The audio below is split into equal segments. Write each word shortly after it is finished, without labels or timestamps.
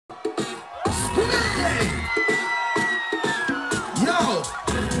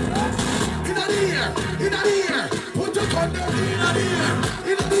the air. Put your thunder in the air.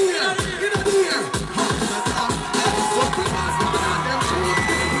 In the air. In the air. Amsterdam. Fuck with my son and them shoot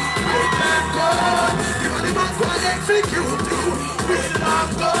you. With them gun. Even the man's gonna execute you. With that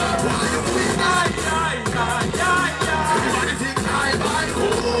gun. Why you doing that? Everybody think I buy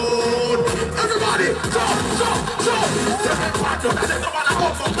gold. Everybody, jump. Tell them what you got. Them no wanna go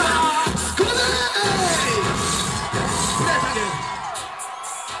for that.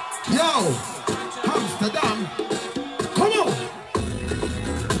 Yo, Ámsterdam, come on.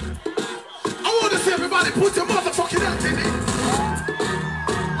 I want to see everybody put your motherfucking hands in it.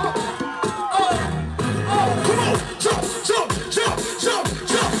 Come on, jump.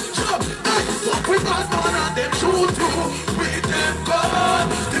 Hey, fuck with bad man and them shoot you. With them gun,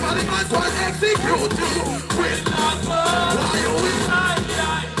 the money man's gonna execute you. With that gun, why you with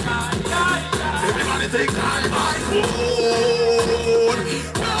everybody think I'm my food.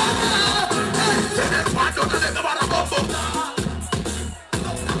 Say them bad don't let them wanna go for.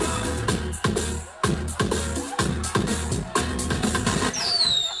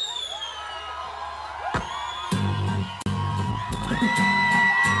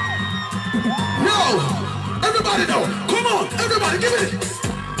 Everybody know. Come on, everybody, give it.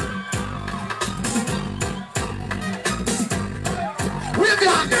 Wave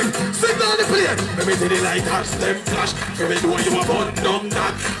your hand them. Sing down the plane. Let me see the light as them flash. Let me know you a bun down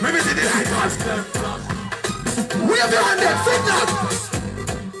that. Let me see the light as them flash. Wave your hand them. Sing that.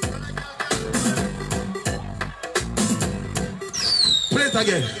 Play it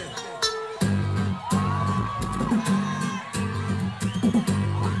again.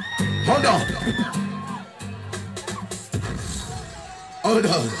 Hold on. Hold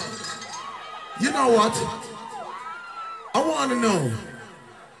on. You know what? I want to know,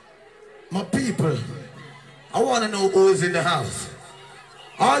 my people, I want to know who's in the house.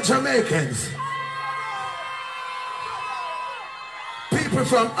 All Jamaicans. People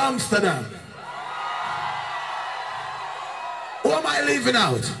from Ámsterdam. Who am I leaving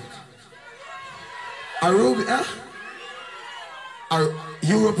out? Are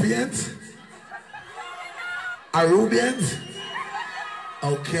Europeans? Arubians?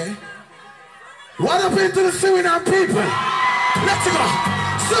 Okay. What happened to the Suriname people? Let's go.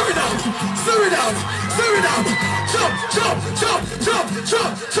 Suriname.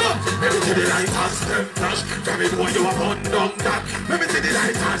 Jump. Let me see the light as them flash. Tell me boy you have undone that. Let me see the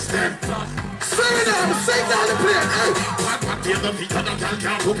light as them flash. Suriname, sing down the plane. Hey. What the other feet on the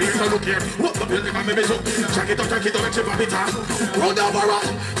can't go please look here. What the building and maybe so. Check it out, let you pop it out. Roll down barrel.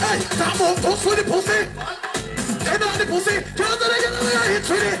 Hey, that move, push for the pussy. Get on the pussy. Get on the hit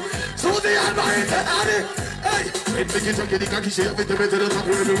with it. So they are my head at it. Hey, wait, make it check it. Kaki share with the better than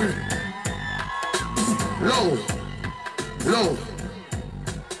low.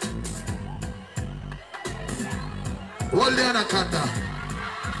 Hold the anaconda.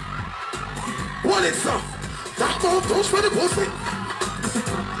 What is up? That move, push for the pussy.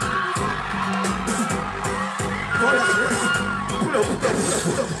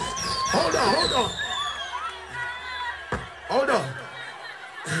 Hold on.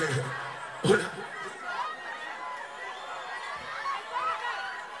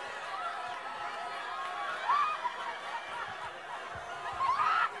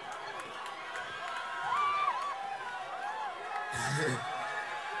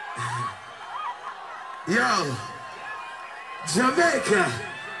 Yo, Jamaica,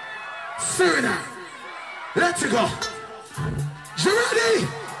 Suriname, let's go. You ready?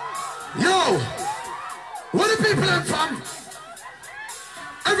 Yo, where the people are from?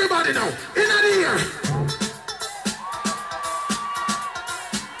 Everybody know, in the ear.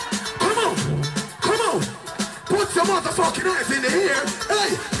 Come on. Put your motherfucking hands in the ear.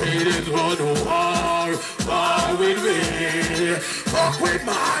 Hey, it is one who are with me. Fuck with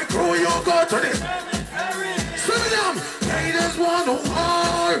my crew, you go to the Suriname. It is one who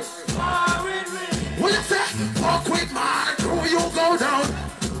are with me. What you say? Fuck with my crew, you go down.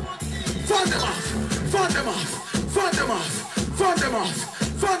 Fund them off.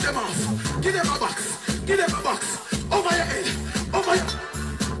 Give them a box. Over your head.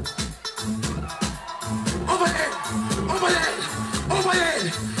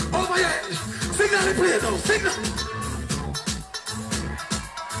 Signal the play though.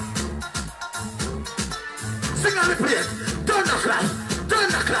 Signal the play. Turn the clap.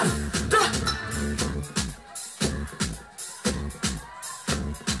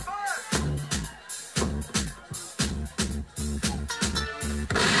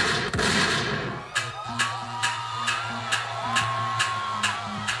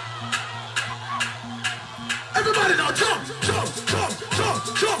 Everybody now jump.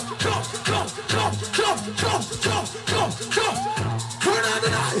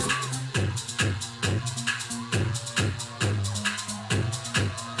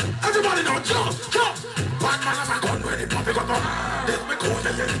 Everybody now, jump, jump. Bad man have a gun when it pop it up. This me cool,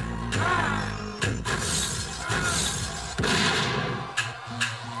 yeah.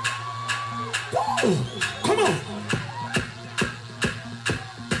 Woo! Come on.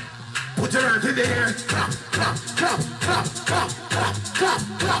 Put your hands in the air. Clap, clap, clap, clap, clap, clap, clap,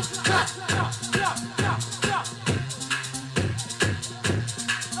 clap, clap, clap, clap, clap.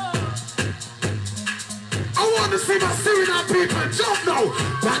 I want to see my Syrian people jump now.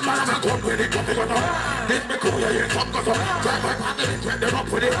 Bad man have a gun with it, nothing gonna. This me cool, yeah, come go so. Drive my partner when they're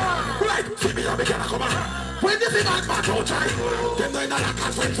up with it. Right, see me, I'm gonna come on. When you see bad man don't try, them they not a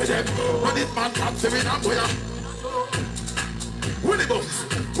conference with them. When this man comes to me, I'm with him. Willie Bucks,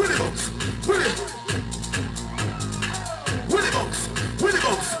 Willie Bucks, Willie. Willie Bucks, Willie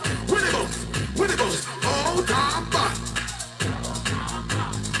Bucks, Willie Bucks, Willie Bucks. Oh, damn bad.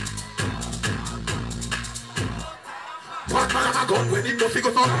 Bad man have a gun when him no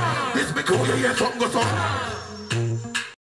figure so. This me cool, you hear something go so.